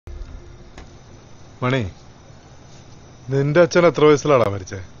മണി, നിന്റെ അച്ഛൻ എത്ര വയസ്സിലാടാ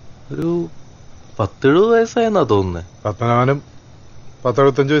മരിച്ചേ? ഒരു 10-70 വയസ്സായെന്നാ തോന്നുന്നത്. പത്മനാഭനും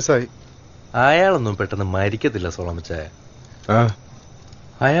 10-75 വയസ്സായി. അയാളൊന്നും പെട്ടെന്ന് മരിക്കത്തില്ല സോളമച്ചായ.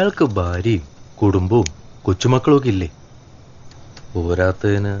 അയാൾക്ക് ഭാര്യയും കുടുംബവും കൊച്ചുമക്കളും ഒക്കെ ഇല്ലേ.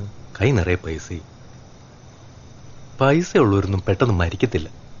 പോരാത്തതിന് കൈ നിറയെ പൈസയും. പൈസ ഉള്ളവരൊന്നും പെട്ടെന്ന് മരിക്കത്തില്ല.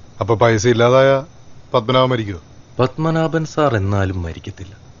 അപ്പൊ പൈസ ഇല്ലാതായ പത്മനാഭൻ മരിക്കുമോ? പത്മനാഭൻ സാർ എന്നാലും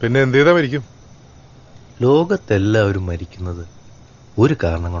മരിക്കത്തില്ല. പിന്നെ എന്ത് ചെയ്താ മരിക്കും? ലോകത്തെല്ലാവരും മരിക്കുന്നത് ഒരു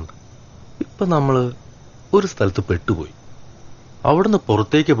കാരണം കൊണ്ട്. ഇപ്പൊ നമ്മള് ഒരു സ്ഥലത്ത് പെട്ടുപോയി, അവിടുന്ന്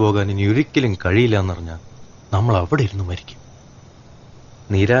പുറത്തേക്ക് പോകാൻ ഇനി ഒരിക്കലും കഴിയില്ല എന്നറിഞ്ഞാൽ നമ്മൾ അവിടെ ഇരുന്ന് മരിക്കും.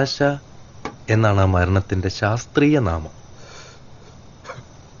 നിരാശ എന്നാണ് ആ മരണത്തിന്റെ ശാസ്ത്രീയ നാമം.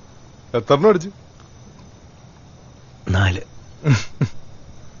 എത്ര അടിച്ചു? 4.